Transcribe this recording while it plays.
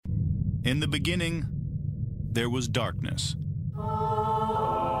In the beginning, there was darkness.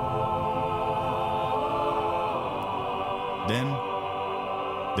 Then,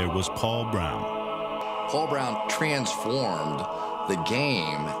 there was Paul Brown. Paul Brown transformed the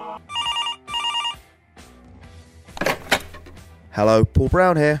game. Hello, Paul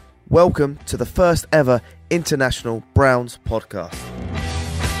Brown here. Welcome to the first ever International Browns podcast.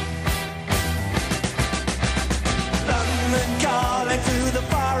 London calling to the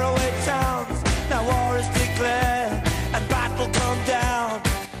faraway towns. Now war is declared and battle come down.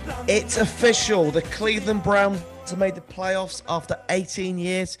 It's official. The Cleveland Browns have made the playoffs after 18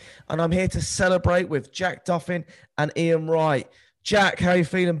 years, and I'm here to celebrate with Jack Duffin and Ian Wright. Jack, how are you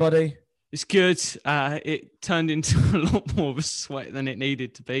feeling, buddy? It's good. It turned into a lot more of a sweat than it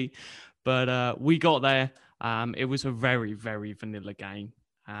needed to be, but we got there. It was a very, very vanilla game.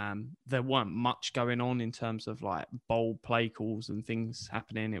 There weren't much going on in terms of like bold play calls and things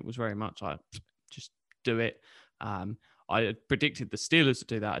happening. It was very much like, just do it. I had predicted the Steelers to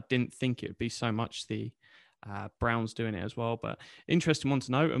do that. I didn't think it would be so much the Browns doing it as well, but interesting one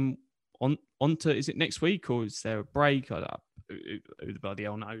to note. And on to, is it next week or is there a break? Who the bloody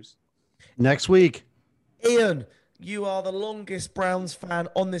hell knows? Next week. Ian, you are the longest Browns fan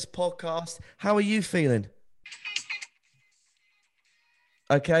on this podcast. How are you feeling?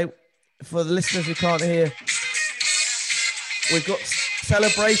 Okay, for the listeners who can't hear, we've got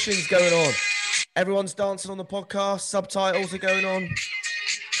celebrations going on. Everyone's dancing on the podcast. Subtitles are going on.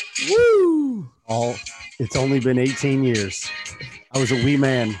 Woo! It's only been 18 years. I was a wee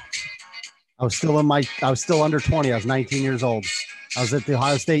man. I was still under 20. I was 19 years old. I was at the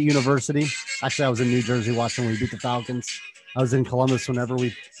Ohio State University. Actually, I was in New Jersey watching when we beat the Falcons. I was in Columbus whenever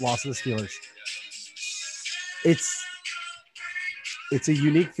we lost to the Steelers. It's a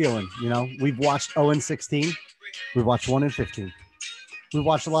unique feeling, you know. We've watched 0-16. We've watched 1-15. We've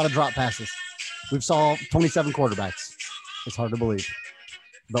watched a lot of drop passes. We've saw 27 quarterbacks. It's hard to believe,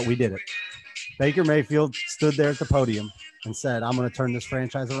 but we did it. Baker Mayfield stood there at the podium and said, I'm going to turn this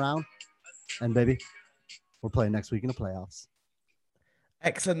franchise around. And baby, we're playing next week in the playoffs.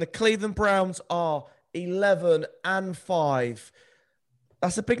 Excellent. The Cleveland Browns are 11-5.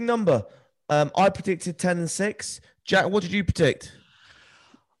 That's a big number. I predicted 10-6. Jack, what did you predict?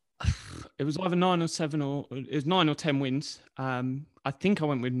 It was either 9 or 7, or it was 9 or 10 wins. I think I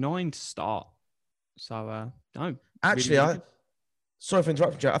went with 9 to start. So no. Actually, really sorry for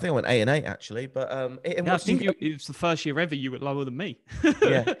interrupting, Jack. I think I went 8-8 actually. But Ian, I think it was the first year ever you were lower than me.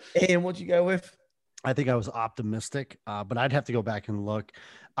 Yeah. Ian, what did you go with? I think I was optimistic, but I'd have to go back and look.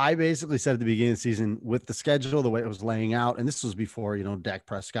 I basically said at the beginning of the season, with the schedule, the way it was laying out, and this was before, you know, Dak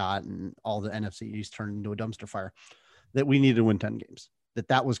Prescott and all the NFC East turned into a dumpster fire, that we needed to win 10 games.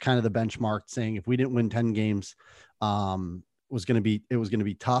 That was kind of the benchmark, saying if we didn't win 10 games, it was going to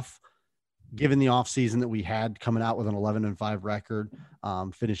be tough. Given the offseason that we had coming out with an 11-5 record,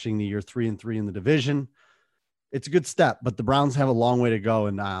 finishing the year 3-3 in the division, it's a good step, but the Browns have a long way to go.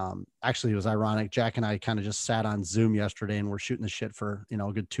 And actually, it was ironic. Jack and I kind of just sat on Zoom yesterday and we're shooting the shit for, you know,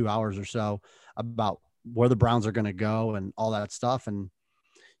 a good 2 hours or so about where the Browns are going to go and all that stuff. And,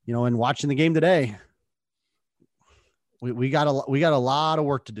 you know, and watching the game today, we got a lot of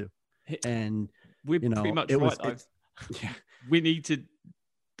work to do. And we're pretty much right, though. Yeah. We need to.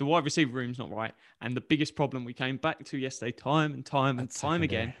 The wide receiver room's not right, and the biggest problem we came back to yesterday, time and time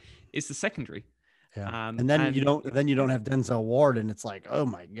again, is the secondary. Yeah. And then you don't have Denzel Ward, and it's like, oh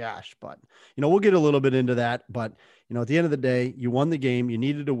my gosh. But, you know, we'll get a little bit into that. But, you know, at the end of the day, you won the game. You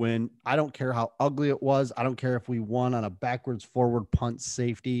needed to win. I don't care how ugly it was. I don't care if we won on a backwards forward punt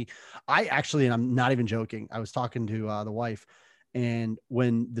safety. And I'm not even joking, I was talking to the wife, and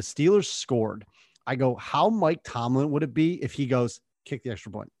when the Steelers scored, I go, how Mike Tomlin would it be if he goes, kick the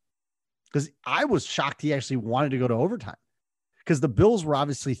extra point? Because I was shocked he actually wanted to go to overtime. Because the Bills were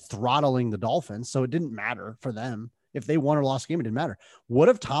obviously throttling the Dolphins, so it didn't matter for them. If they won or lost the game, it didn't matter. What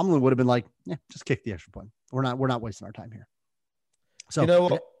if Tomlin would have been like, yeah, just kick the extra point. We're not wasting our time here. So, you know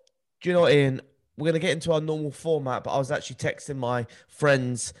what? Do you know what, Ian? We're going to get into our normal format, but I was actually texting my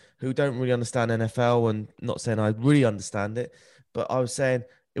friends who don't really understand NFL, and not saying I really understand it, but I was saying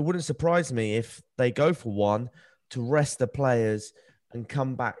it wouldn't surprise me if they go for one to rest the players and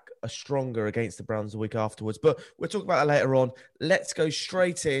come back stronger against the Browns the week afterwards. But we'll talk about that later on. Let's go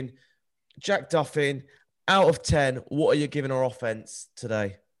straight in. Jack Duffin, out of 10, what are you giving our offense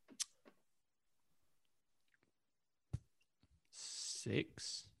today?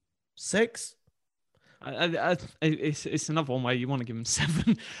 6. 6? It's another one where you want to give them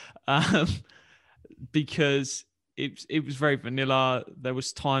 7, because it was very vanilla. There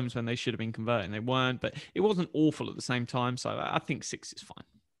was times when they should have been converting, they weren't, but it wasn't awful at the same time. So I think 6 is fine.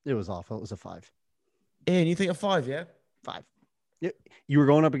 It was awful. It was a 5. Ian, you think a 5, yeah? 5. You were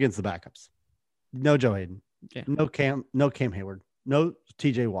going up against the backups. No Joe Hayden. Yeah. No Cam Hayward. No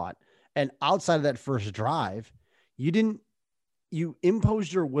TJ Watt. And outside of that first drive, you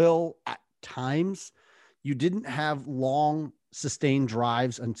imposed your will at times. You didn't have long sustained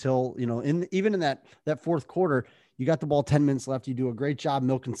drives until, even in that fourth quarter, you got the ball 10 minutes left. You do a great job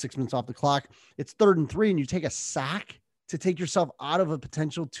milking 6 minutes off the clock. It's 3rd and 3 and you take a sack to take yourself out of a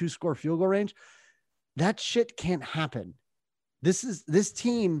potential 2-score field goal range. That shit can't happen. This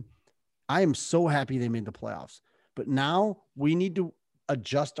team, I am so happy they made the playoffs, but now we need to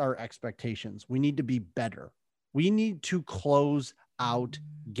adjust our expectations. We need to be better. We need to close out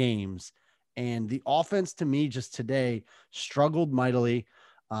games. And the offense, to me, just today struggled mightily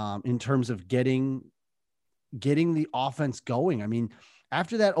in terms of getting the offense going. I mean,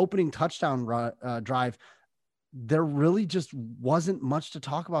 after that opening touchdown drive, there really just wasn't much to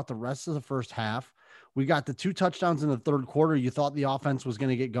talk about the rest of the first half. We got the 2 touchdowns in the third quarter. You thought the offense was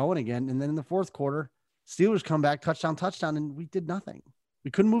going to get going again. And then in the fourth quarter, Steelers come back, touchdown, and we did nothing.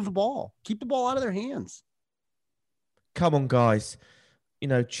 We couldn't move the ball. Keep the ball out of their hands. Come on, guys.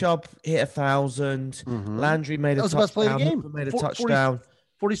 Chubb hit 1,000. Landry made a touchdown. That was the best play of the game. Made a touchdown.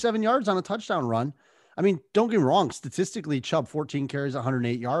 47 yards on a touchdown run. I mean, don't get me wrong. Statistically, Chubb 14 carries,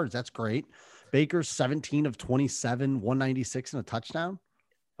 108 yards. That's great. Baker 17 of 27, 196 and a touchdown.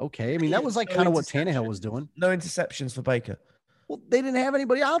 Okay. I mean, that was like kind of what Tannehill was doing. No interceptions for Baker. Well, they didn't have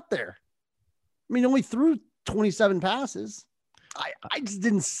anybody out there. I mean, only threw 27 passes. I just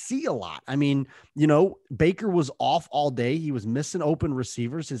didn't see a lot. I mean, Baker was off all day. He was missing open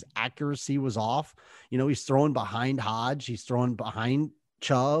receivers. His accuracy was off. He's throwing behind Hodge. He's throwing behind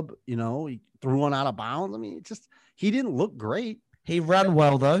Chubb. He threw one out of bounds. I mean, he didn't look great. He ran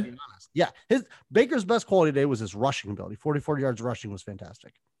well, though. Yeah. Baker's best quality today was his rushing ability. 44 yards rushing was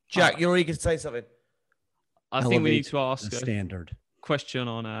fantastic. Jack, you're eager to say something. I think we need to ask a standard question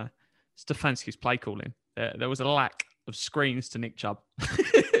on Stefanski's play calling. There was a lack of screens to Nick Chubb.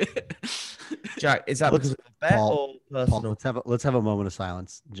 Jack, is that because of the bet or personal? Paul, let's have a moment of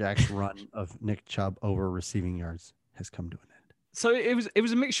silence. Jack's run of Nick Chubb over receiving yards has come to an end. So it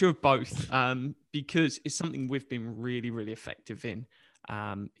was a mixture of both, because it's something we've been really, really effective in.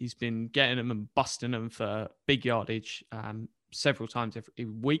 He's been getting them and busting them for big yardage several times every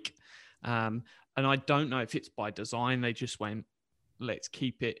week. And I don't know if it's by design. They just went, let's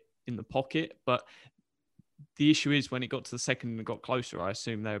keep it in the pocket. But the issue is when it got to the second and it got closer, I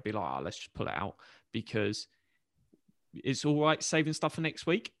assume they would be like, let's just pull it out, because it's all right saving stuff for next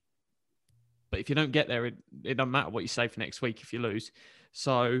week. But if you don't get there, it doesn't matter what you save for next week if you lose.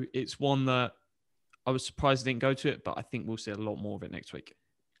 So it's one that I was surprised I didn't go to it, but I think we'll see a lot more of it next week.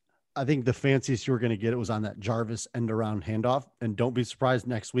 I think the fanciest you were going to get it was on that Jarvis end around handoff. And don't be surprised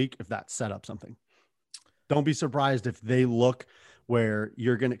next week if that set up something. Don't be surprised if they look where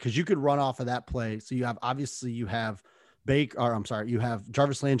you're going to, because you could run off of that play. So you have you have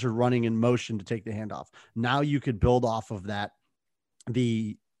Jarvis Landry running in motion to take the handoff. Now you could build off of that,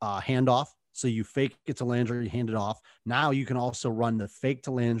 the handoff. So you fake it to Landry, hand it off. Now you can also run the fake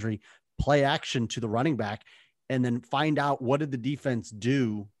to Landry, play action to the running back, and then find out what did the defense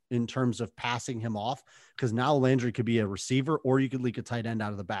do in terms of passing him off. Because now Landry could be a receiver, or you could leak a tight end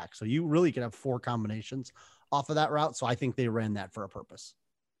out of the back. So you really could have 4 combinations off of that route. So I think they ran that for a purpose.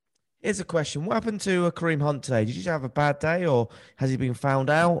 Here's a question. What happened to Kareem Hunt today? Did you have a bad day, or has he been found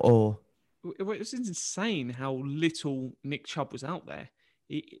out? Or it was insane how little Nick Chubb was out there.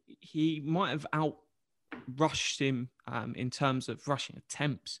 He might have outrushed him in terms of rushing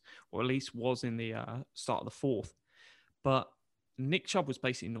attempts, or at least was in the start of the fourth. But Nick Chubb was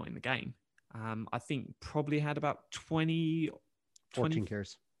basically not in the game. I think probably had about 14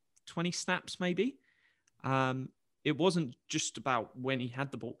 carries, 20 snaps maybe. It wasn't just about when he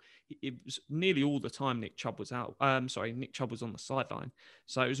had the ball. It was nearly all the time Nick Chubb was out. Nick Chubb was on the sideline.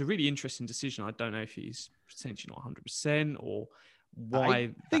 So it was a really interesting decision. I don't know if he's potentially not 100% or why.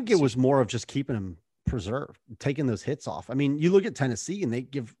 I think it was more of just keeping him preserved, taking those hits off. I mean, you look at Tennessee and they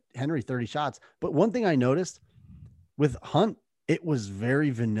give Henry 30 shots. But one thing I noticed with Hunt, it was very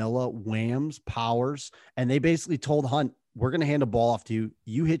vanilla whams, powers. And they basically told Hunt, we're going to hand a ball off to you.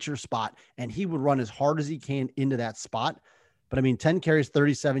 You hit your spot. And he would run as hard as he can into that spot. But I mean, 10 carries,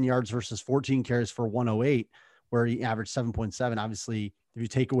 37 yards versus 14 carries for 108, where he averaged 7.7. Obviously, if you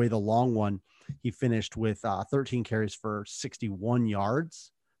take away the long one, he finished with 13 carries for 61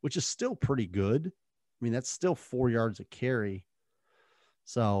 yards, which is still pretty good. I mean, that's still 4 yards a carry.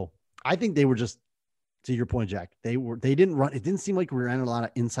 So I think they were just, to your point, Jack, they didn't run. It didn't seem like we were in a lot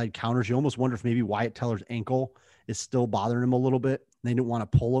of inside counters. You almost wonder if maybe Wyatt Teller's ankle is still bothering him a little bit They didn't want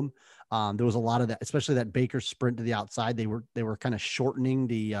to pull him. There was a lot of that, especially that Baker sprint to the outside. They were kind of shortening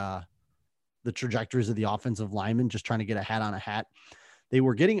the trajectories of the offensive linemen, just trying to get a hat on a hat. They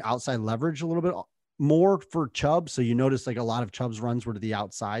were getting outside leverage a little bit more for Chubb. So you notice like a lot of Chubb's runs were to the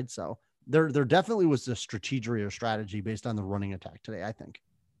outside. So there definitely was a strategy based on the running attack today, I think.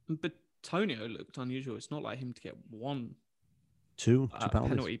 But Tonio looked unusual. It's not like him to get two penalties.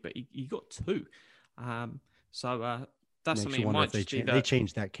 penalty, but he got two. So that's Makes something you wonder if they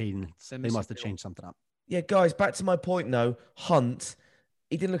changed that cadence. They must have changed something up. Yeah, guys, back to my point though. Hunt,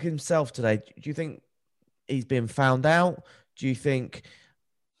 he didn't look himself today. Do you think he's been found out? Do you think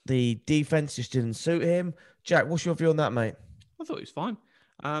the defense just didn't suit him? Jack, what's your view on that, mate? I thought he was fine.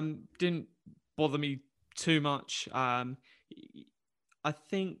 Didn't bother me too much. I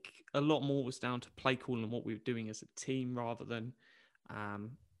think a lot more was down to play calling and what we were doing as a team rather than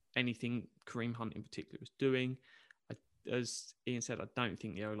anything Kareem Hunt in particular was doing. As Ian said, I don't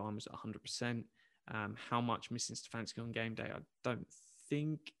think the O-line was at 100%. How much missing Stefanski on game day, I don't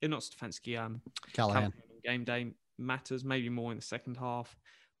think. Not Stefanski, Callahan on game day matters, maybe more in the second half.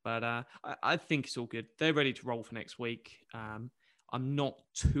 But I think it's all good. They're ready to roll for next week. I'm not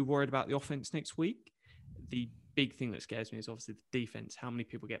too worried about the offense next week. The big thing that scares me is obviously the defense, how many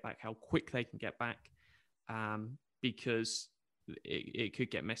people get back, how quick they can get back, because it could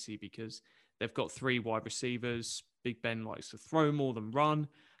get messy because they've got 3 wide receivers. Big Ben likes to throw more than run.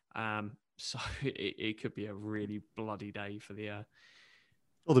 So it could be a really bloody day for the...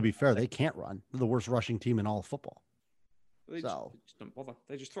 Well, to be fair, they can't run. They're the worst rushing team in all of football. They just don't bother.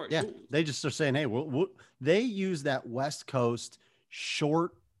 They just throw it. Yeah, short. they just are saying, hey, they use that West Coast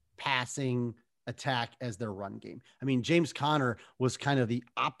short passing attack as their run game. I mean, James Conner was kind of the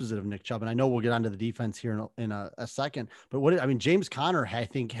opposite of Nick Chubb, and I know we'll get onto the defense here in a second. But James Conner, I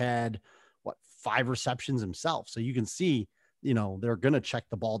think, had 5 receptions himself. So you can see, they're going to check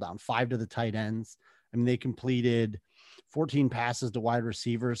the ball down. 5 to the tight ends. I mean, they completed 14 passes to wide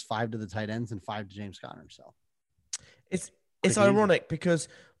receivers, 5 to the tight ends, and 5 to James Conner. So it's ironic because,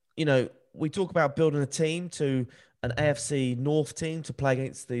 we talk about building a team to an AFC North team to play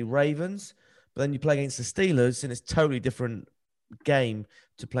against the Ravens, but then you play against the Steelers and it's a totally different game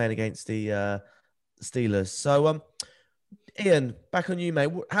to playing against the Steelers. So, Ian, back on you,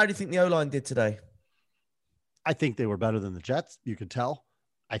 mate. How do you think the O-line did today? I think they were better than the Jets. You could tell.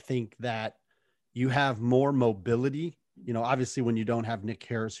 I think that you have more mobility. Obviously when you don't have Nick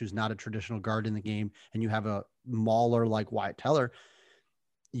Harris, who's not a traditional guard in the game, and you have a mauler like Wyatt Teller,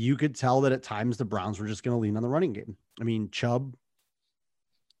 you could tell that at times the Browns were just going to lean on the running game. I mean, Chubb,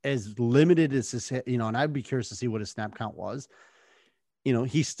 as limited as his, and I'd be curious to see what his snap count was.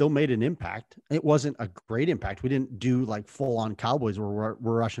 He still made an impact. It wasn't a great impact. We didn't do like full on Cowboys where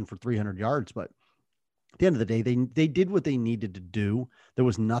we're rushing for 300 yards, but at the end of the day, they did what they needed to do. There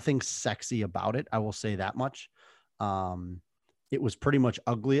was nothing sexy about it. I will say that much. It was pretty much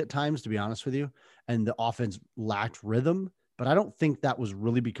ugly at times, to be honest with you. And the offense lacked rhythm, but I don't think that was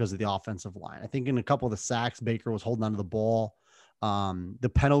really because of the offensive line. I think in a couple of the sacks, Baker was holding onto the ball.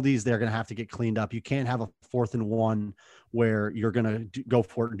 The penalties, they're going to have to get cleaned up. You can't have a 4th and 1 where you're going to go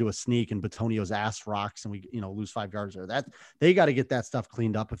for it and do a sneak and Batonio's ass rocks and we, lose 5 yards there. That they got to get that stuff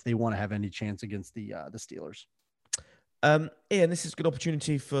cleaned up if they want to have any chance against the Steelers. Ian, this is a good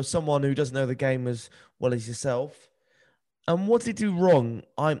opportunity for someone who doesn't know the game as well as yourself. What did he do wrong?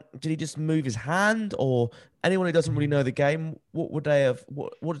 Did he just move his hand, or anyone who doesn't really know the game? What would they have?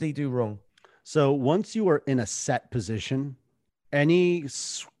 What did he do wrong? So once you are in a set position, any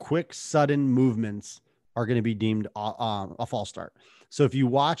quick, sudden movements are going to be deemed a false start. So if you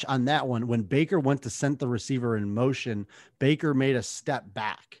watch on that one, when Baker went to send the receiver in motion, Baker made a step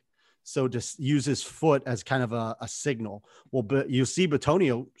back. So just use his foot as kind of a signal. Well, but you see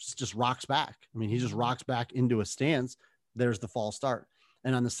Batonio just rocks back. I mean, he just rocks back into a stance. There's the false start.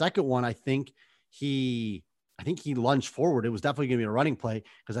 And on the second one, I think he lunged forward. It was definitely going to be a running play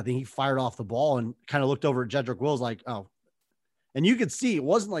because I think he fired off the ball and kind of looked over at Jedrick Wills like, oh. And you could see it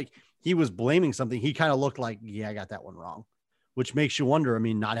wasn't like he was blaming something. He kind of looked like, yeah, I got that one wrong, which makes you wonder. I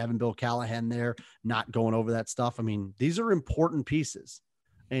mean, not having Bill Callahan there, not going over that stuff. I mean, these are important pieces.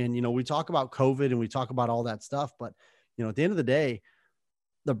 And, we talk about COVID and we talk about all that stuff, but, at the end of the day,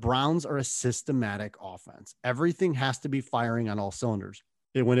 the Browns are a systematic offense. Everything has to be firing on all cylinders.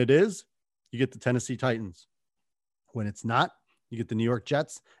 And when it is, you get the Tennessee Titans. When it's not, you get the New York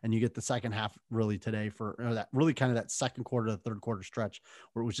Jets, and you get the second half really today for that really kind of that second quarter to the third quarter stretch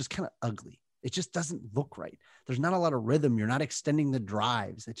where it was just kind of ugly. It just doesn't look right. There's not a lot of rhythm. You're not extending the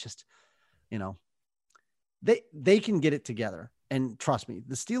drives. It's just, they can get it together. And trust me,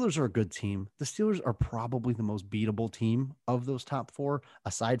 the Steelers are a good team. The Steelers are probably the most beatable team of those top 4,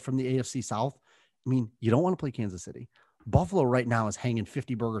 aside from the AFC South. I mean, you don't want to play Kansas City. Buffalo right now is hanging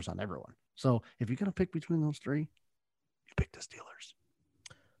 50 burgers on everyone. So if you're going to pick between those 3, you pick the Steelers.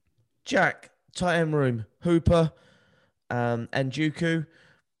 Jack, tight end room, Hooper, Njoku.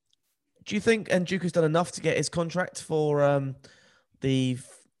 Do you think Njoku's done enough to get his contract for the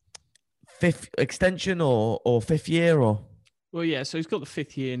 5th extension or 5th year? Or Well, yeah. So he's got the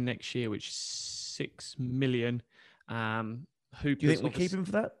 5th year next year, which is $6 million. do you think we keep him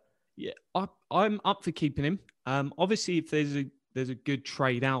for that? Yeah, I'm up for keeping him. Obviously, if there's a good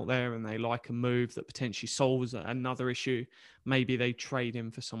trade out there and they like a move that potentially solves another issue, maybe they trade him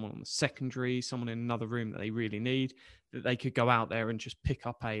for someone on the secondary, someone in another room that they really need, that they could go out there and just pick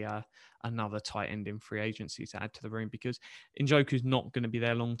up another tight end in free agency to add to the room, because Njoku's not going to be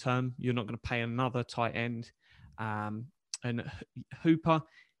there long term. You're not going to pay another tight end. And Hooper,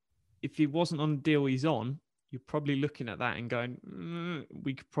 if he wasn't on the deal he's on, you're probably looking at that and going,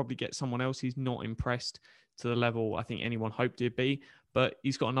 we could probably get someone else. He's not impressed to the level I think anyone hoped he'd be, but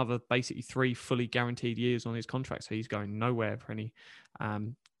he's got another basically 3 fully guaranteed years on his contract, so he's going nowhere for any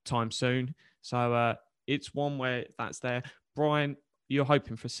time soon. So it's one where that's there. Brian, you're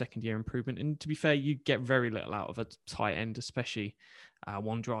hoping for a second-year improvement, and to be fair, you get very little out of a tight end, especially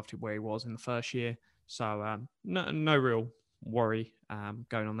one drafted where he was in the first year. So no real worry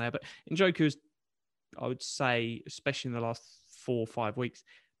going on there. But Njoku's, I would say, especially in the last 4 or 5 weeks,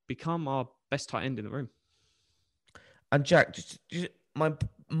 become our best tight end in the room. And Jack, just my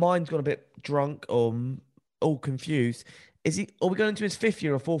mind's gone a bit drunk or all confused. Are we going into his 5th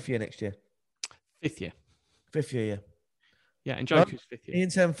year or 4th year next year? 5th year. 5th year, yeah. Yeah, and Njoku's 5th year. Ian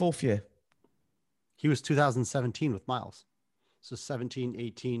saying 4th year. He was 2017 with Miles. So 17,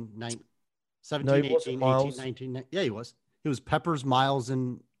 18, 19, 17, No, he 18, wasn't 18, Miles. 19. Yeah, he was. He was Peppers, Miles,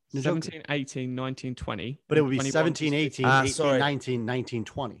 and Njoku. 17, 18, 19, 20. But it would be 21 to 17, 18, 18, 18, sorry. 19, 19,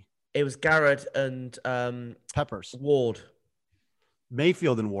 20. It was Garrett and Peppers. Ward.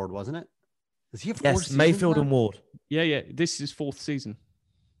 Mayfield and Ward, wasn't it? Is he a 4 Yes, seasons Mayfield now? and Ward. Yeah. This is his 4th season.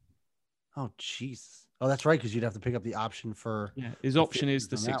 Oh, jeez. Oh, that's right, because you'd have to pick up the option for... Yeah, his option is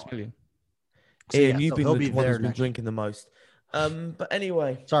the on that 6 one. million. So, Ian, yeah, you've so been he'll the be one there who's been next drinking the most. But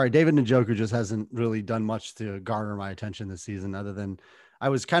anyway. Sorry, David Njoku just hasn't really done much to garner my attention this season, other than I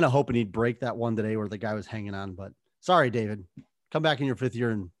was kind of hoping he'd break that one today where the guy was hanging on. But sorry, David, come back in your 5th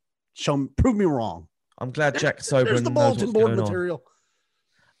year and prove me wrong. I'm glad Jack's sober There's and the knows bulletin what's board going material.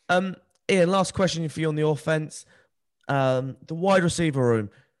 on. Ian, last question for you on the offense. The wide receiver room.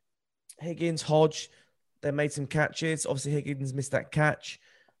 Higgins, Hodge, they made some catches. Obviously, Higgins missed that catch.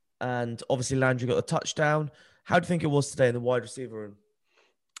 And obviously, Landry got the touchdown. How do you think it was today in the wide receiver room?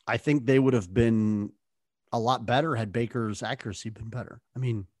 I think they would have been a lot better had Baker's accuracy been better. I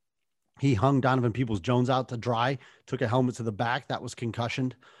mean, he hung Donovan Peoples-Jones out to dry, took a helmet to the back. That was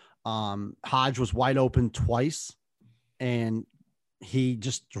concussioned. Hodge was wide open twice, and he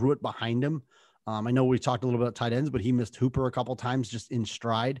just threw it behind him. I know we talked a little bit about tight ends, but he missed Hooper a couple times just in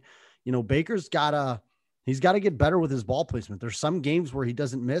stride. You know, Baker's he's got to get better with his ball placement. There's some games where he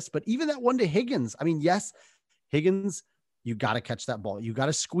doesn't miss, but even that one to Higgins, I mean, yes, Higgins, you got to catch that ball. You got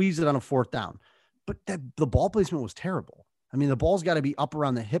to squeeze it on a 4th down, but the ball placement was terrible. I mean, the ball's got to be up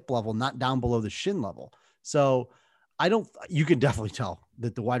around the hip level, not down below the shin level. So you can definitely tell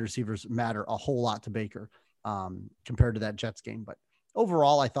that the wide receivers matter a whole lot to Baker compared to that Jets game. But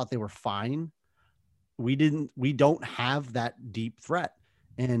overall, I thought they were fine. We don't have that deep threat.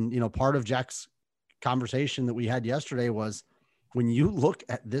 And, you know, part of Jack's conversation that we had yesterday was when you look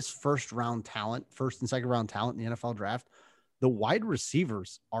at this first and second round talent in the NFL draft, the wide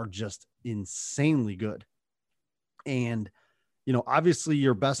receivers are just insanely good. And, you know, obviously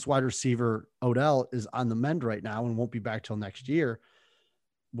your best wide receiver, Odell, is on the mend right now and won't be back till next year.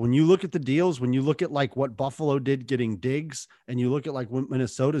 When you look at the deals, when you look at like what Buffalo did getting Diggs, and you look at like what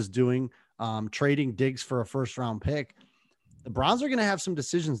Minnesota's doing, trading Diggs for a 1st round pick, the Browns are going to have some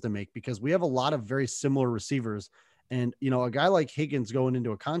decisions to make because we have a lot of very similar receivers. And, you know, a guy like Higgins going into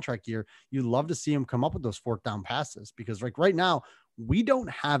a contract year, you'd love to see him come up with those 4th down passes, because like right now, we don't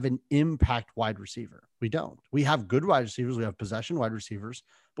have an impact wide receiver. We don't. We have good wide receivers. We have possession wide receivers,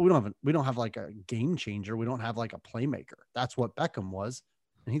 but we don't have like a game changer. We don't have like a playmaker. That's what Beckham was,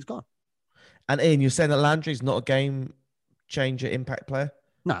 and he's gone. And Ian, you're saying that Landry's not a game changer impact player?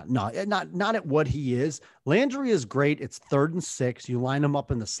 No, not at what he is. Landry is great. It's 3rd and 6. You line him up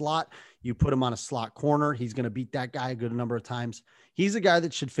in the slot. You put him on a slot corner. He's going to beat that guy a good number of times. He's a guy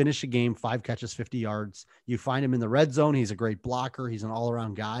that should finish a game, 5 catches, 50 yards. You find him in the red zone. He's a great blocker. He's an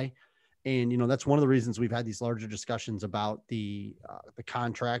all-around guy. And, you know, that's one of the reasons we've had these larger discussions about the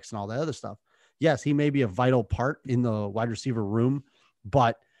contracts and all that other stuff. Yes, he may be a vital part in the wide receiver room,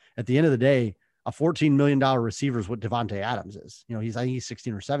 but at the end of the day, a $14 million receiver is what Devontae Adams is. You know, I think he's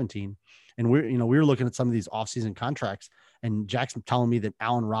 16 or 17. And we were looking at some of these offseason contracts, and Jackson telling me that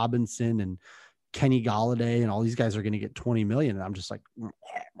Allen Robinson and Kenny Galladay and all these guys are going to get 20 million. And I'm just like,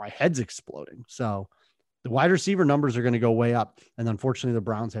 my head's exploding. So the wide receiver numbers are going to go way up. And unfortunately, the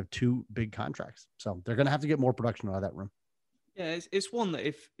Browns have 2 big contracts. So they're going to have to get more production out of that room. Yeah, it's one that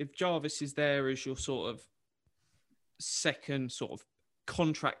if Jarvis is there as your sort of second sort of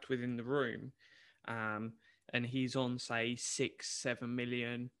contract within the room, and he's on, say, 6-7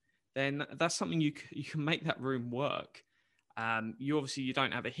 million, then that's something you can make that room work. You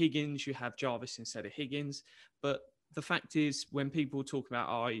don't have a Higgins, you have Jarvis instead of Higgins. But the fact is, when people talk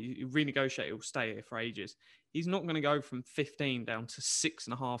about, you renegotiate, he'll stay here for ages, he's not going to go from 15 down to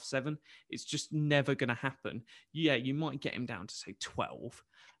 6.5, 7. It's just never going to happen. Yeah, you might get him down to, say, 12.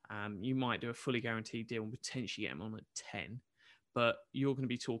 You might do a fully guaranteed deal and potentially get him on at 10. But you're going to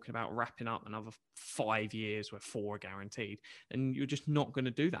be talking about wrapping up another 5 years where 4 are guaranteed. And you're just not going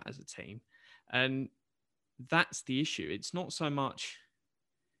to do that as a team. And that's the issue. It's not so much,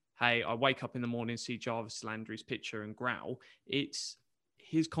 hey, I wake up in the morning, see Jarvis Landry's picture and growl. It's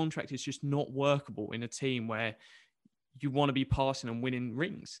his contract is just not workable in a team where you want to be passing and winning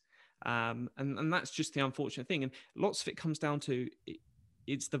rings. And that's just the unfortunate thing. And lots of it comes down to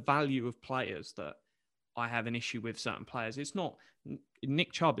it's the value of players that I have an issue with certain players. It's not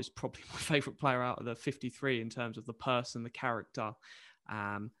Nick Chubb is probably my favorite player out of the 53 in terms of the person, the character,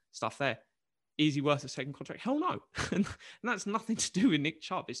 stuff there. Is he worth a second contract? Hell no. And that's nothing to do with Nick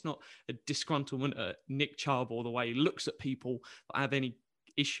Chubb. It's not a disgruntlement at Nick Chubb or the way he looks at people that I have any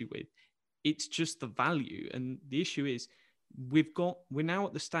issue with. It's just the value. And the issue is we're now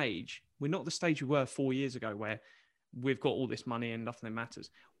at the stage, we're not the stage we were 4 years ago where we've got all this money and nothing matters.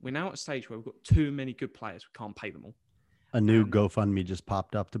 We're now at a stage where we've got too many good players. We can't pay them all. A new GoFundMe just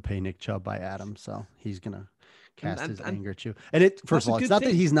popped up to pay Nick Chubb by Adam. So he's going to cast his anger at you. And first of all, it's not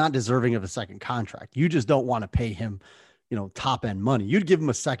that he's not deserving of a second contract. You just don't want to pay him, top end money. You'd give him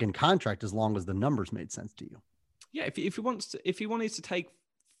a second contract as long as the numbers made sense to you. Yeah. If he wanted to take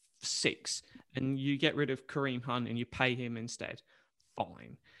 6 and you get rid of Kareem Hunt and you pay him instead,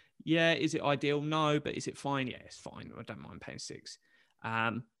 fine. Yeah. Is it ideal? No, but is it fine? Yeah, it's fine. I don't mind paying 6.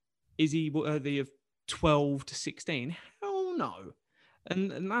 Is he worthy of 12 to 16? Hell no.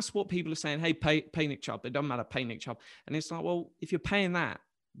 And that's what people are saying. Hey, pay Nick Chubb. It doesn't matter. Pay Nick Chubb. And it's like, well, if you're paying that,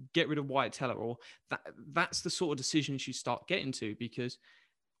 get rid of Wyatt Teller, or that's the sort of decisions you start getting to, because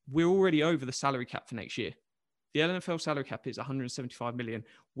we're already over the salary cap for next year. The NFL salary cap is 175 million.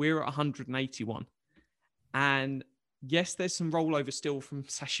 We're at 181. And yes, there's some rollover still from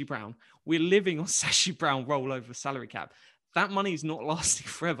Sashi Brown. We're living on Sashi Brown rollover salary cap. That money is not lasting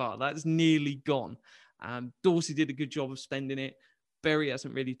forever. That's nearly gone. Dorsey did a good job of spending it. Berry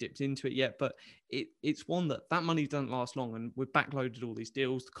hasn't really dipped into it yet, but it's one that money doesn't last long. And we've backloaded all these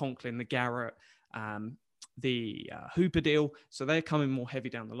deals, the Conklin, the Garrett, the Hooper deal. So they're coming more heavy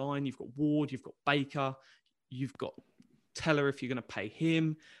down the line. You've got Ward, you've got Baker, you've got Teller if you're going to pay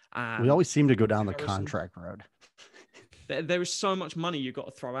him. We always seem to go down the contract road. There is so much money you've got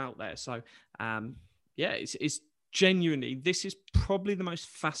to throw out there. So, it's genuinely, this is probably the most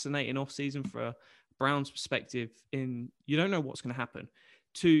fascinating offseason for a Browns perspective. You don't know what's going to happen.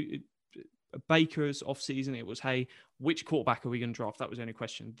 To Baker's offseason, it was, hey, which quarterback are we going to draft? That was the only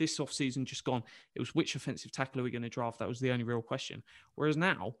question. This offseason just gone, it was which offensive tackle are we going to draft? That was the only real question. Whereas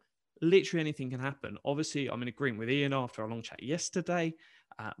now, literally anything can happen. Obviously, I'm in agreement with Ian after our long chat yesterday.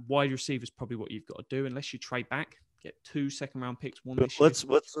 Wide receiver is probably what you've got to do unless you trade back. Get 2 second-round picks, one this year.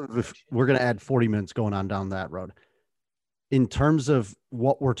 We're going to add 40 minutes going on down that road. In terms of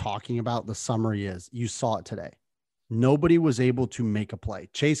what we're talking about, the summary is, you saw it today. Nobody was able to make a play.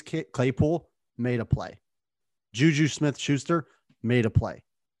 Chase Claypool made a play. Juju Smith-Schuster made a play.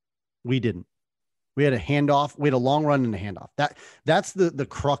 We didn't. We had a handoff. We had a long run and a handoff. That's the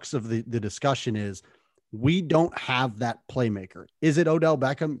crux of the discussion is we don't have that playmaker. Is it Odell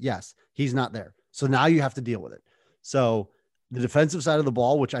Beckham? Yes, he's not there. So now you have to deal with it. So the defensive side of the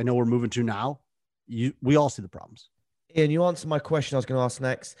ball, which I know we're moving to now, we all see the problems. Ian, you answered my question I was going to ask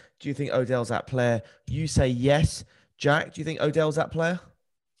next. Do you think Odell's that player? You say yes. Jack, do you think Odell's that player?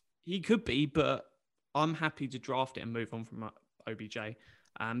 He could be, but I'm happy to draft it and move on from OBJ.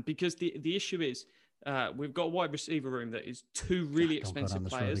 Because the issue is we've got a wide receiver room that is 2 really expensive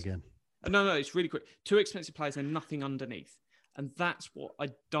players. No, it's really quick. 2 expensive players and nothing underneath. And that's what I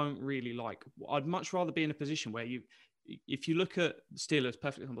don't really like. I'd much rather be in a position where if you look at the Steelers,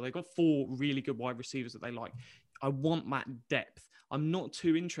 perfect example, they've got 4 really good wide receivers that they like. I want that depth. I'm not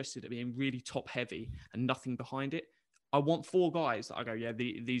too interested in being really top heavy and nothing behind it. I want 4 guys that I go, yeah,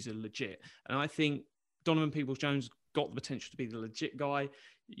 these are legit. And I think Donovan Peoples-Jones got the potential to be the legit guy.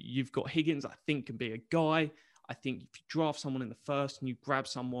 You've got Higgins, I think, can be a guy. I think if you draft someone in the first and you grab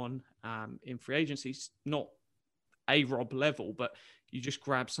someone in free agency, not A-Rob level, but you just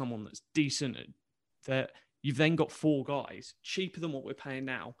grab someone that's decent, that you've then got 4 guys, cheaper than what we're paying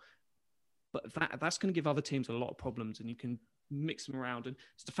now. But that's going to give other teams a lot of problems, and you can mix them around. And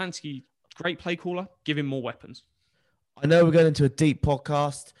Stefanski, great play caller, give him more weapons. I know we're going into a deep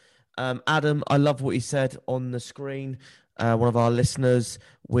podcast. Adam, I love what you said on the screen. One of our listeners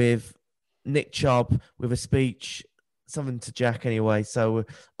with Nick Chubb with a speech, something to Jack anyway. So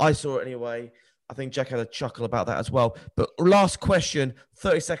I saw it anyway. I think Jack had a chuckle about that as well. But last question,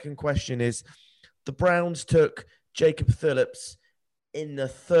 30-second question is, the Browns took Jacob Phillips in the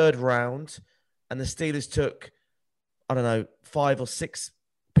 3rd round, and the Steelers took, I don't know, 5 or 6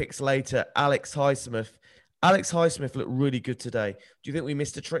 picks later, Alex Highsmith. Alex Highsmith looked really good today. Do you think we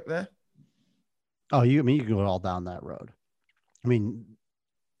missed a trick there? Oh, you can go all down that road. I mean,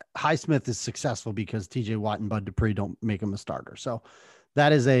 Highsmith is successful because TJ Watt and Bud Dupree don't make him a starter. So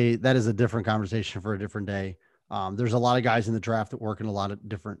that is a different conversation for a different day. There's a lot of guys in the draft that work in a lot of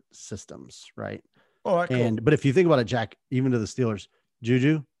different systems, right? All right, cool. But if you think about it, Jack, even to the Steelers,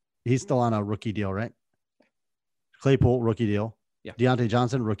 Juju, he's still on a rookie deal, right? Claypool, rookie deal. Yeah. Deontay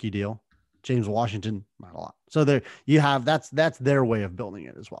Johnson, rookie deal. James Washington, not a lot. So there you have, that's their way of building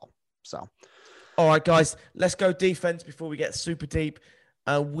it as well. So, all right, guys, let's go defense before we get super deep.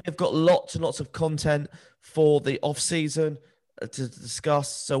 We've got lots and lots of content for the off season to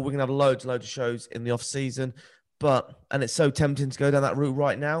discuss. So we're gonna have loads and loads of shows in the off season, and it's so tempting to go down that route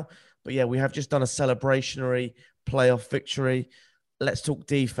right now. But yeah, we have just done a celebrationary playoff victory. Let's talk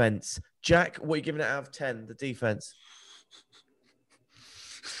defense. Jack, what are you giving it out of 10? The defense.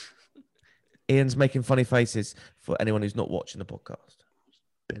 Ian's making funny faces for anyone who's not watching the podcast.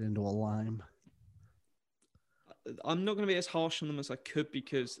 Bit into a lime. I'm not going to be as harsh on them as I could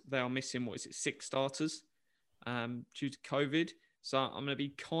because they are missing, 6 starters due to COVID. So I'm going to be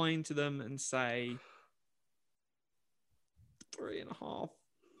kind to them and say 3.5,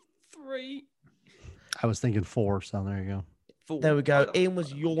 3. I was thinking 4, so there you go. 4. There we go. Ian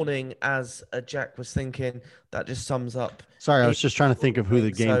was yawning as Jack was thinking. That just sums up. Sorry, I was just trying to think of who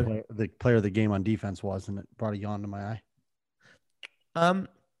the player of the game on defense was, and it brought a yawn to my eye.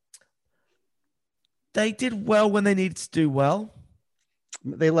 They did well when they needed to do well.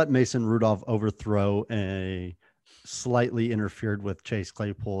 They let Mason Rudolph overthrow a slightly interfered with Chase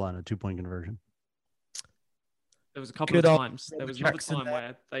Claypool on a 2-point conversion. There was a couple of times. There was another time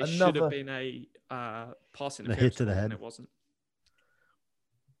where they should have been a passing a hit to the head. And it wasn't.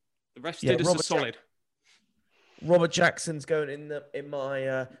 The refs did us a solid. Robert Jackson's going in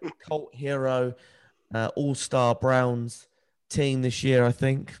my cult hero all-star Browns team this year, I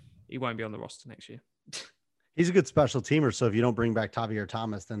think. He won't be on the roster next year. He's a good special teamer, so if you don't bring back Tavier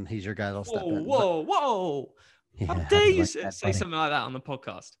Thomas, then he's your guy that'll step in. Whoa. Yeah, how dare you say something like that on the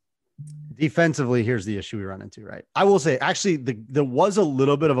podcast? Defensively, here's the issue we run into, right? I will say, actually, there was a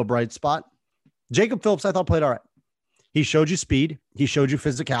little bit of a bright spot. Jacob Phillips, I thought, played all right. He showed you speed. He showed you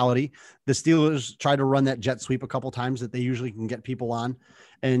physicality. The Steelers tried to run that jet sweep a couple times that they usually can get people on.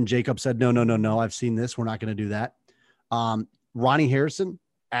 And Jacob said, no. I've seen this. We're not going to do that. Ronnie Harrison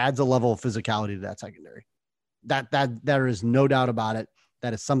adds a level of physicality to that secondary. That there is no doubt about it.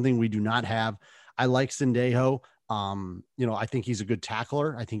 That is something we do not have. I like Sendejo. I think he's a good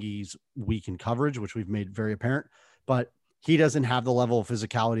tackler. I think he's weak in coverage, which we've made very apparent, but he doesn't have the level of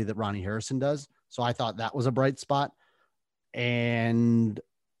physicality that Ronnie Harrison does. So I thought that was a bright spot. And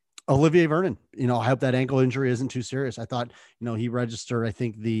Olivier Vernon, I hope that ankle injury isn't too serious. I thought, he registered, I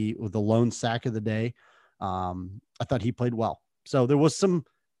think the lone sack of the day. I thought he played well. So there was some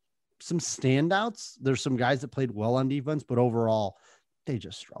standouts. There's some guys that played well on defense, but overall they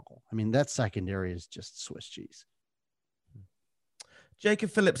just struggle. I mean, that secondary is just Swiss cheese. Jacob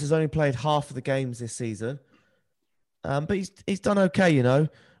Phillips has only played half of the games this season, but he's done okay.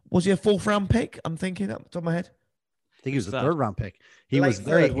 Was he a 4th round pick? I'm thinking up the top of my head. I think he was a 3rd round pick. He was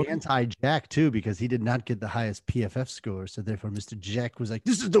very anti-Jack too, because he did not get the highest PFF score. So therefore, Mr. Jack was like,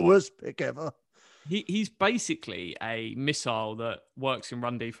 "This is the worst pick ever." He's basically a missile that works in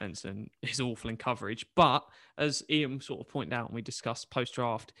run defense and is awful in coverage. But as Ian sort of pointed out, and we discussed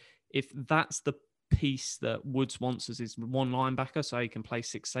post-draft, if that's the piece that Woods wants as his one linebacker, so he can play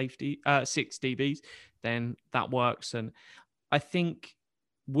 6 DBs, then that works. And I think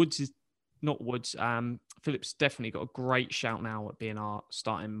Woods is not Woods. Phillips definitely got a great shout now at being our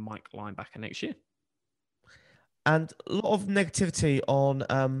starting Mike linebacker next year. And a lot of negativity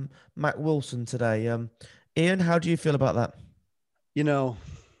on Mac Wilson today. Ian, how do you feel about that? You know,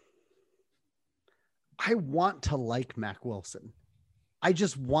 I want to like Mac Wilson. I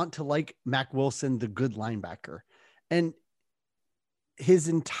just want to like Mac Wilson, the good linebacker. And his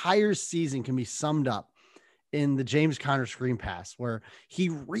entire season can be summed up in the James Conner screen pass, where he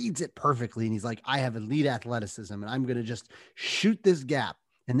reads it perfectly. And he's like, I have elite athleticism and I'm going to just shoot this gap.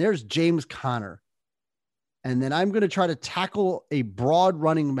 And there's James Conner. And then I'm going to try to tackle a broad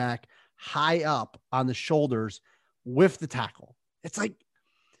running back high up on the shoulders with the tackle. It's like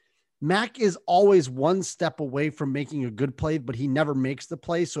Mac is always one step away from making a good play, but he never makes the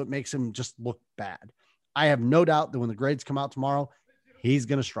play. So it makes him just look bad. I have no doubt that when the grades come out tomorrow, he's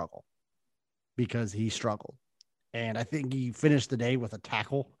going to struggle because he struggled. And I think he finished the day with a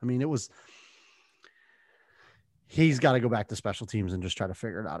tackle. I mean, he's got to go back to special teams and just try to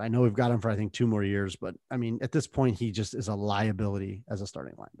figure it out. I know we've got him for, I think, 2 more years, but I mean, at this point, he just is a liability as a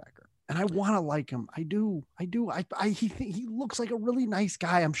starting linebacker. And I want to like him. I do. He looks like a really nice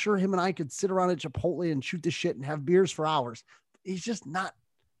guy. I'm sure him and I could sit around at Chipotle and shoot the shit and have beers for hours. He's just not,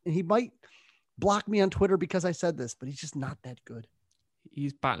 and he might block me on Twitter because I said this, but he's just not that good.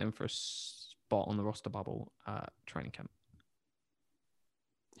 He's battling for a spot on the roster bubble training camp.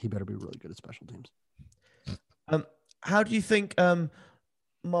 He better be really good at special teams. How do you think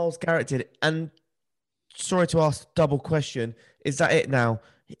Myles Garrett did? And sorry to ask double question. Is that it now?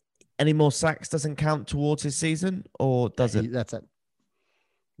 Any more sacks doesn't count towards his season, or does it? That's it.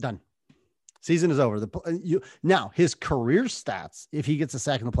 Done. Season is over. Now his career stats, if he gets a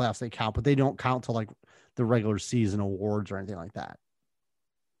sack in the playoffs, they count, but they don't count to like the regular season awards or anything like that.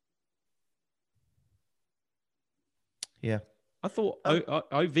 Yeah. I thought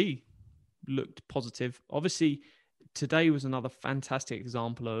OV looked positive. Obviously, today was another fantastic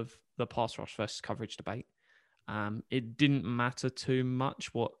example of the pass rush versus coverage debate. It didn't matter too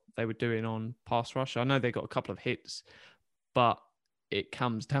much what they were doing on pass rush. I know they got a couple of hits, but it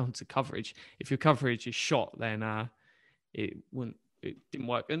comes down to coverage. If your coverage is shot, then it didn't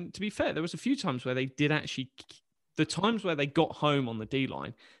work. And to be fair, there was a few times where they did actually, the times where they got home on the D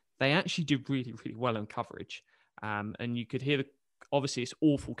line, they actually did really, really well in coverage. And you could hear obviously it's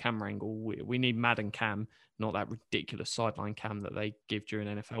awful camera angle. We need Madden cam, not that ridiculous sideline cam that they give during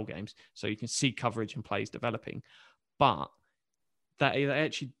NFL games. So you can see coverage and plays developing. But that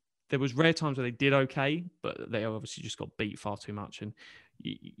actually, there was rare times where they did okay, but they obviously just got beat far too much. And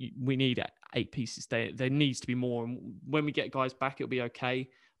we need 8 pieces. There needs to be more. And when we get guys back, it'll be okay.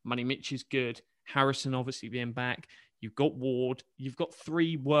 Money Mitch is good. Harrison obviously being back. You've got Ward. You've got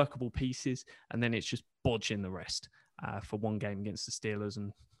 3 workable pieces. And then it's just bodging the rest for one game against the Steelers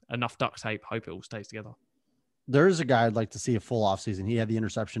and enough duct tape. Hope it all stays together. There is a guy I'd like to see a full offseason. He had the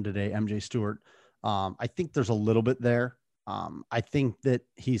interception today, MJ Stewart. I think there's a little bit there. I think that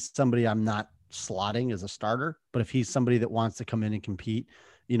he's somebody I'm not slotting as a starter, but if he's somebody that wants to come in and compete,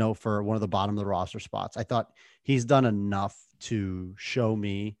 for one of the bottom of the roster spots, I thought he's done enough to show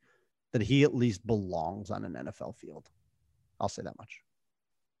me that he at least belongs on an NFL field. I'll say that much.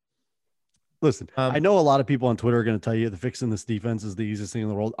 Listen, I know a lot of people on Twitter are going to tell you that fixing this defense is the easiest thing in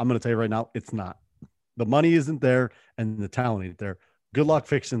the world. I'm going to tell you right now, it's not. The money isn't there and the talent isn't there. Good luck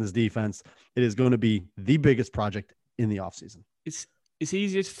fixing this defense. It is going to be the biggest project in the offseason. It's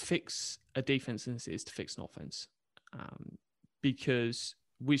easier to fix a defense than it is to fix an offense, because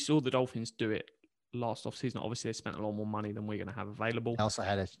we saw the Dolphins do it last offseason. Obviously, they spent a lot more money than we're going to have available. They also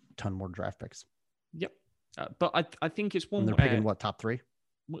had a ton more draft picks. Yep. But I think it's one and they're where picking, what, top 3?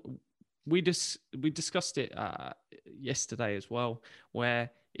 We discussed it yesterday as well, where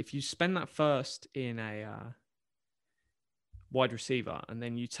if you spend that first in a wide receiver and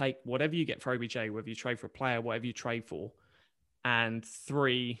then you take whatever you get for OBJ, whether you trade for a player, whatever you trade for, and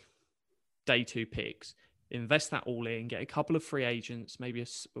 3 day 2 picks, invest that all in, get a couple of free agents, maybe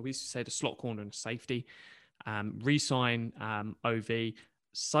we said a slot corner and a safety, re-sign OV.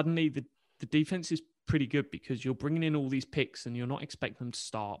 Suddenly the defense is pretty good because you're bringing in all these picks and you're not expecting them to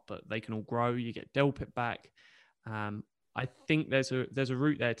start, but they can all grow. You get Delpit back. I think there's a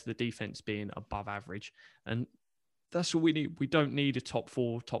route there to the defense being above average, and that's what we need. We don't need a top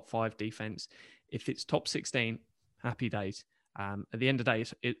 4, top 5 defense. If it's top 16, happy days. At the end of the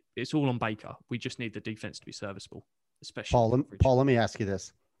day, it's all on Baker. We just need the defense to be serviceable, especially Paul, let me ask you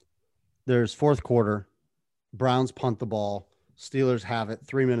this. There's 4th quarter. Browns punt the ball. Steelers have it.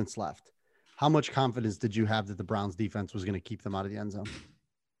 3 minutes left. How much confidence did you have that the Browns defense was going to keep them out of the end zone?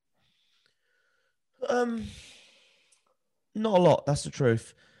 Not a lot. That's the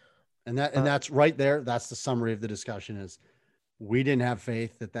truth. And that's right there. That's the summary of the discussion is we didn't have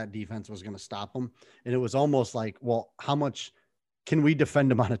faith that defense was going to stop them. And it was almost like, well, how much can we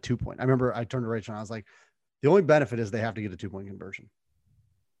defend them on a 2-point? I remember I turned to Rachel and I was like, the only benefit is they have to get a 2-point conversion.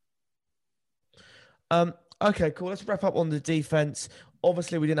 Okay, cool. Let's wrap up on the defense.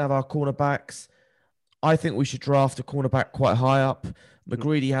 Obviously, we didn't have our cornerbacks. I think we should draft a cornerback quite high up.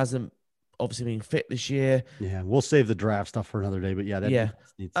 McGreedy hasn't obviously been fit this year. Yeah, we'll save the draft stuff for another day. But yeah,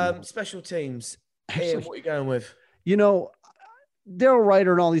 special teams. Actually, Ian, what are you going with? Daryl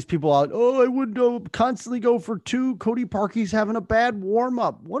Ryder and all these people out. Oh, I would constantly go for 2. Cody Parkey's having a bad warm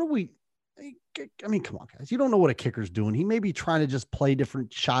up. What are we? I mean, come on, guys. You don't know what a kicker's doing. He may be trying to just play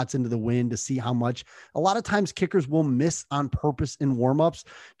different shots into the wind to see how much. A lot of times kickers will miss on purpose in warmups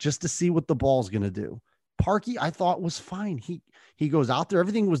just to see what the ball's going to do. Parkey, I thought, was fine. He goes out there.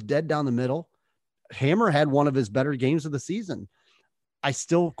 Everything was dead down the middle. Hammer had one of his better games of the season. I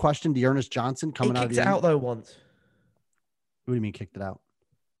still question Dearness Johnson coming out of the kicked it out, though, once. What do you mean kicked it out?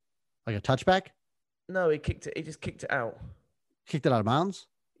 Like a touchback? No, he kicked it. He just kicked it out. Kicked it out of bounds?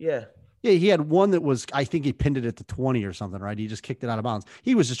 Yeah. Yeah, he had one that was, I think he pinned it at the 20 or something, right? He just kicked it out of bounds.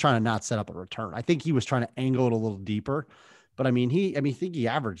 He was just trying to not set up a return. I think he was trying to angle it a little deeper. But I think he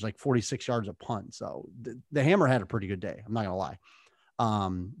averaged like 46 yards a punt. So the Hammer had a pretty good day. I'm not going to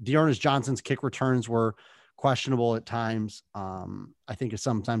lie. Dearness Johnson's kick returns were questionable at times. I think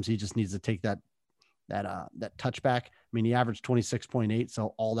sometimes he just needs to take that touchback. I mean, he averaged 26.8.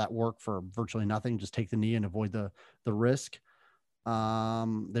 So all that work for virtually nothing. Just take the knee and avoid the risk.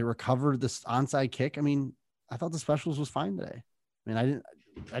 They recovered this onside kick. I mean, I thought the specials was fine today. I mean,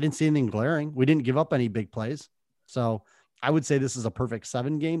 I didn't see anything glaring. We didn't give up any big plays. So I would say this is a perfect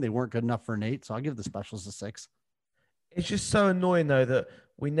 7 game. They weren't good enough for an 8. So I'll give the specials a 6. It's just so annoying though, that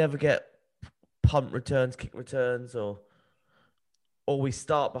we never get punt returns, kick returns, or we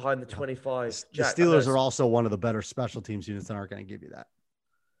start behind the 25. Jack, the Steelers are also one of the better special teams units that aren't going to give you that.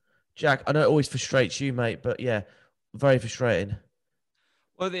 Jack, I know it always frustrates you, mate, but yeah, very frustrating.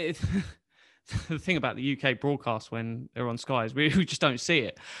 Well, the thing about the UK broadcast when they're on Sky is we just don't see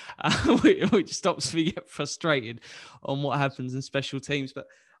it, which stops me get frustrated on what happens in special teams. But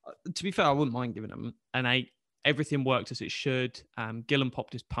to be fair, I wouldn't mind giving them an 8. Everything worked as it should. Gillen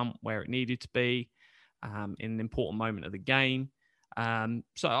popped his punt where it needed to be in an important moment of the game.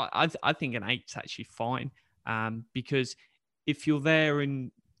 So I think an 8's actually fine because if you're there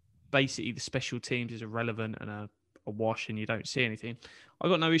and basically the special teams is irrelevant and a wash and you don't see anything, I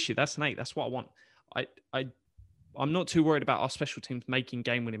got no issue. That's an 8. That's what I want. I'm not too worried about our special teams making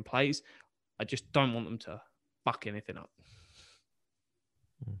game-winning plays. I just don't want them to fuck anything up.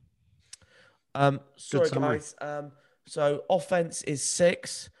 Sorry, guys. So offense is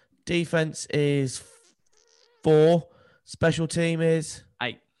 6, defense is 4, special team is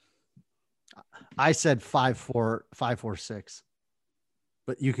 8. I said 5-4-6,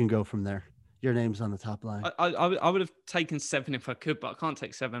 but you can go from there. Your name's on the top line. I would have taken 7 if I could, but I can't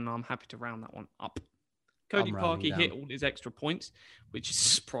take 7. And I'm happy to round that one up. Cody Parkey hit all his extra points, which is a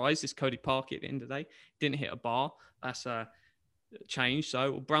surprise. It's Cody Parkey at the end of the day. Didn't hit a bar. That's a change.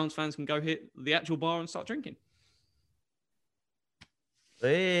 So Browns fans can go hit the actual bar and start drinking.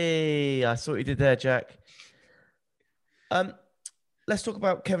 Hey, I saw what you did there, Jack. Let's talk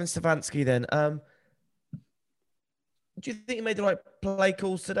about Kevin Stefanski then. Do you think he made the right play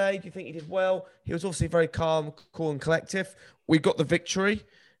calls today? Do you think he did well? He was obviously very calm, cool, and collective. We got the victory.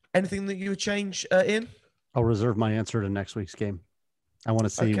 Anything that you would change, Ian? I'll reserve my answer to next week's game. I want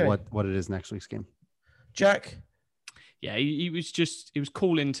to see what it is next week's game. Jack? Yeah, he was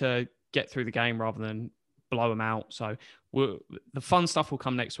calling to get through the game rather than blow him out. So the fun stuff will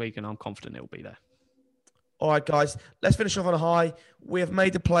come next week, and I'm confident it will be there. All right, guys, let's finish off on a high. We have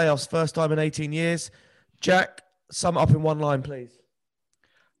made the playoffs, first time in 18 years. Jack, sum it up in one line, please.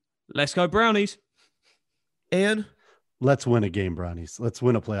 Let's go Brownies. Ian? Let's win a game, Brownies. Let's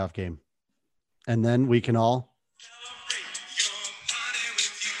win a playoff game. And then we can all...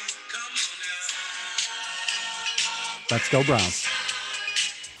 Let's go Browns.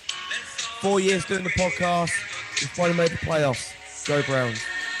 4 years doing the podcast. We finally made the playoffs. Go Browns.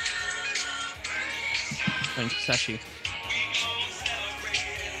 Thank you, Sashi.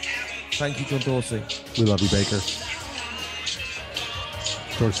 Thank you, John Dorsey. We love you, Baker.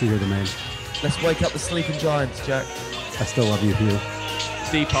 Dorsey, you're the man. Let's wake up the sleeping giants, Jack. I still love you, Hugh.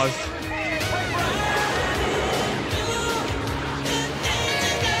 Depot.